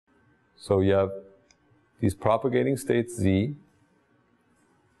So you have these propagating states Z,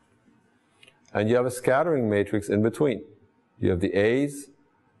 and you have a scattering matrix in between. You have the A's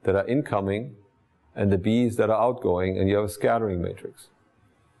that are incoming and the B's that are outgoing, and you have a scattering matrix.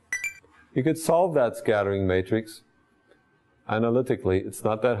 You could solve that scattering matrix analytically. It's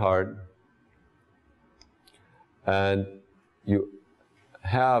not that hard. And you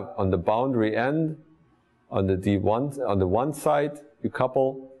have on the boundary end, on the D1, on the one side, you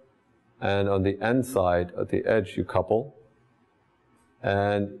couple, and on the end side, at the edge, you couple,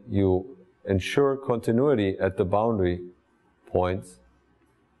 and you ensure continuity at the boundary points.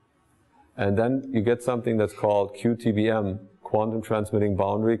 And then you get something that's called QTBM, quantum transmitting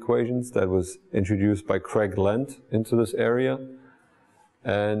boundary equations, that was introduced by Craig Lent into this area.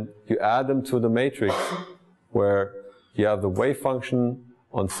 And you add them to the matrix where you have the wave function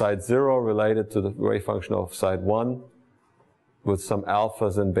on side 0 related to the wave function of side 1 with some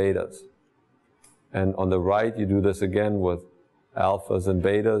alphas and betas. And on the right, you do this again with alphas and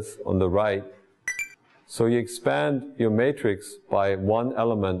betas on the right. So you expand your matrix by one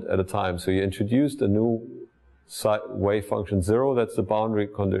element at a time. So you introduced a new wave function 0, that's the boundary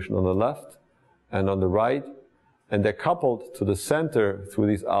condition on the left and on the right, and they're coupled to the center through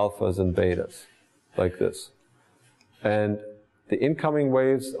these alphas and betas, like this. And the incoming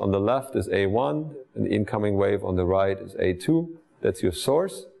waves on the left is A1, and the incoming wave on the right is A2. That's your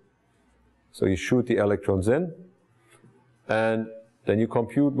source. So you shoot the electrons in, and then you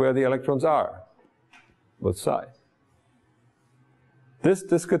compute where the electrons are with psi. This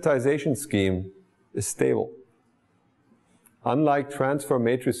discretization scheme is stable. Unlike transfer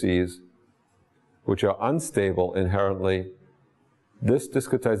matrices, which are unstable inherently, this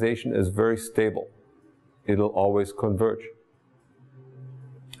discretization is very stable. It'll always converge.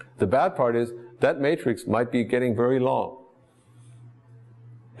 The bad part is that matrix might be getting very long.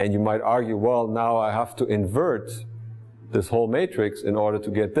 And you might argue, well, now I have to invert this whole matrix in order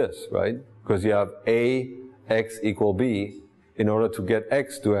to get this, right? Because you have A, X equal B. In order to get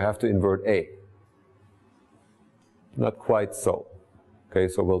X, do I have to invert A? Not quite so. Okay,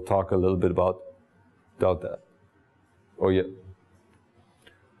 so we'll talk a little bit about that. Oh yeah.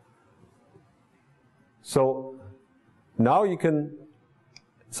 So now you can,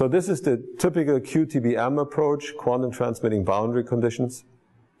 so this is the typical QTBM approach, quantum transmitting boundary conditions,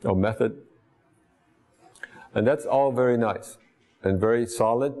 or method. And that's all very nice and very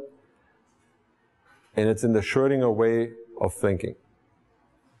solid. And it's in the Schrödinger way of thinking.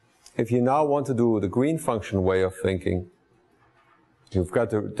 If you now want to do the green function way of thinking, you've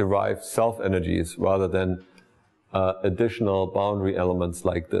got to derive self-energies rather than additional boundary elements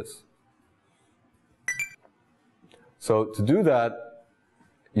like this. So to do that,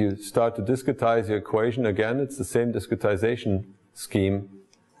 you start to discretize your equation. Again, it's the same discretization scheme.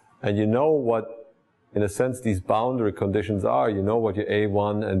 And you know what, in a sense, these boundary conditions are. You know what your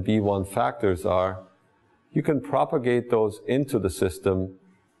A1 and B1 factors are. You can propagate those into the system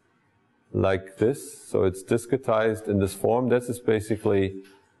like this. So it's discretized in this form. This is basically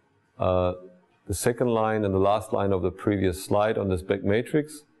the second line and the last line of the previous slide on this big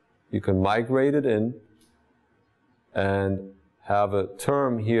matrix. You can migrate it in and have a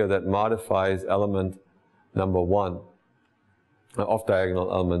term here that modifies element number 1,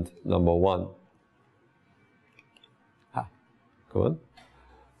 off-diagonal element number 1. Go on.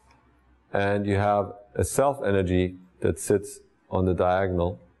 And you have a self-energy that sits on the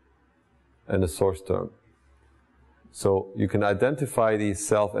diagonal and a source term. So you can identify these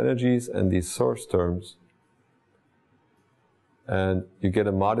self-energies and these source terms, and you get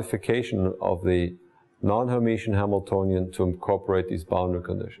a modification of the non-Hermitian Hamiltonian to incorporate these boundary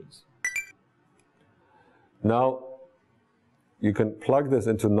conditions. Now, you can plug this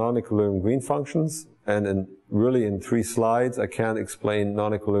into non-equilibrium green functions, and really in 3 slides I can't explain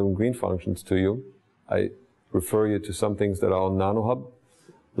non-equilibrium green functions to you. I refer you to some things that are on NanoHub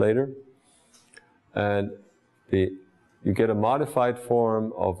later. And you get a modified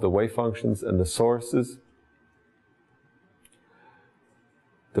form of the wave functions and the sources.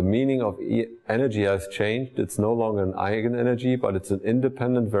 The meaning of energy has changed. It's no longer an eigenenergy, but it's an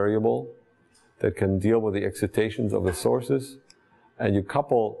independent variable that can deal with the excitations of the sources. And you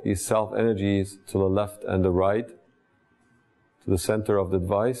couple these self-energies to the left and the right, to the center of the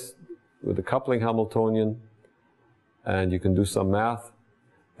device, with the coupling Hamiltonian. And you can do some math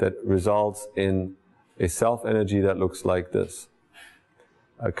that results in a self-energy that looks like this.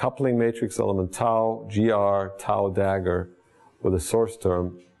 A coupling matrix element tau, GR, tau dagger, with a source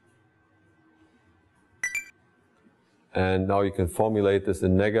term. And now you can formulate this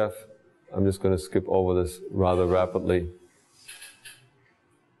in NEGF. I'm just going to skip over this rather rapidly.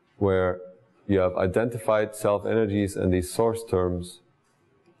 where you have identified self-energies and these source terms,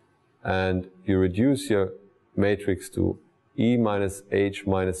 and you reduce your matrix to E minus H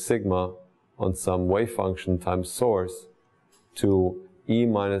minus sigma on some wave function times source to E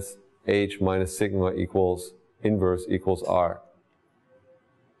minus H minus sigma equals inverse equals R.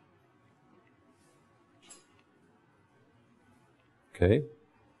 Okay,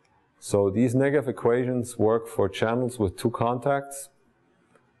 so these NEGF equations work for channels with two contacts,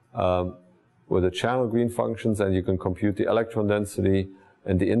 with the channel green functions, and you can compute the electron density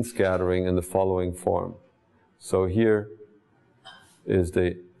and the inscattering in the following form. So here is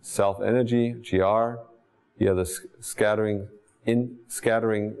the self-energy, GR. Here are the scattering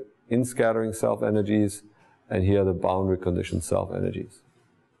self-energies, and here are the boundary condition self-energies.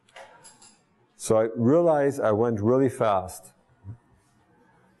 So I realized I went really fast.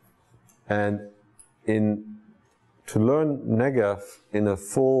 And to learn NEGF in a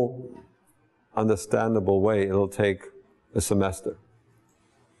full, understandable way, it'll take a semester.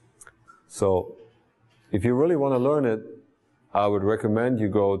 So if you really want to learn it, I would recommend you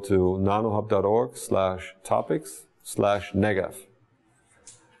go to nanohub.org/topics/NEGF.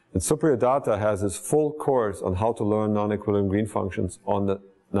 And Supriya Datta has his full course on how to learn non-equilibrium green functions on the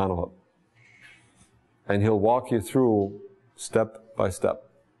NanoHub. And he'll walk you through step by step.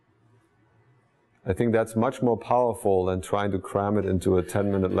 I think that's much more powerful than trying to cram it into a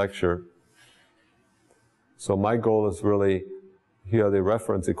 10-minute lecture. So my goal is really, here are the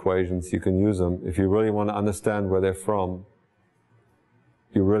reference equations, you can use them. If you really want to understand where they're from,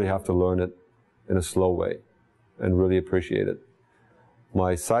 you really have to learn it in a slow way and really appreciate it.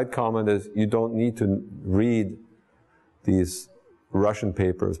 My side comment is, you don't need to read these Russian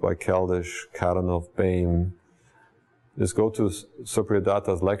papers by Keldysh, Kadanov, Bain. Just go to Supriya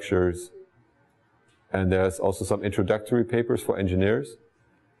Datta's lectures, and there's also some introductory papers for engineers.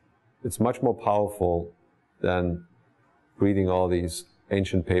 It's much more powerful than reading all these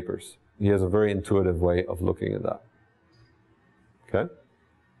ancient papers. He has a very intuitive way of looking at that. Okay?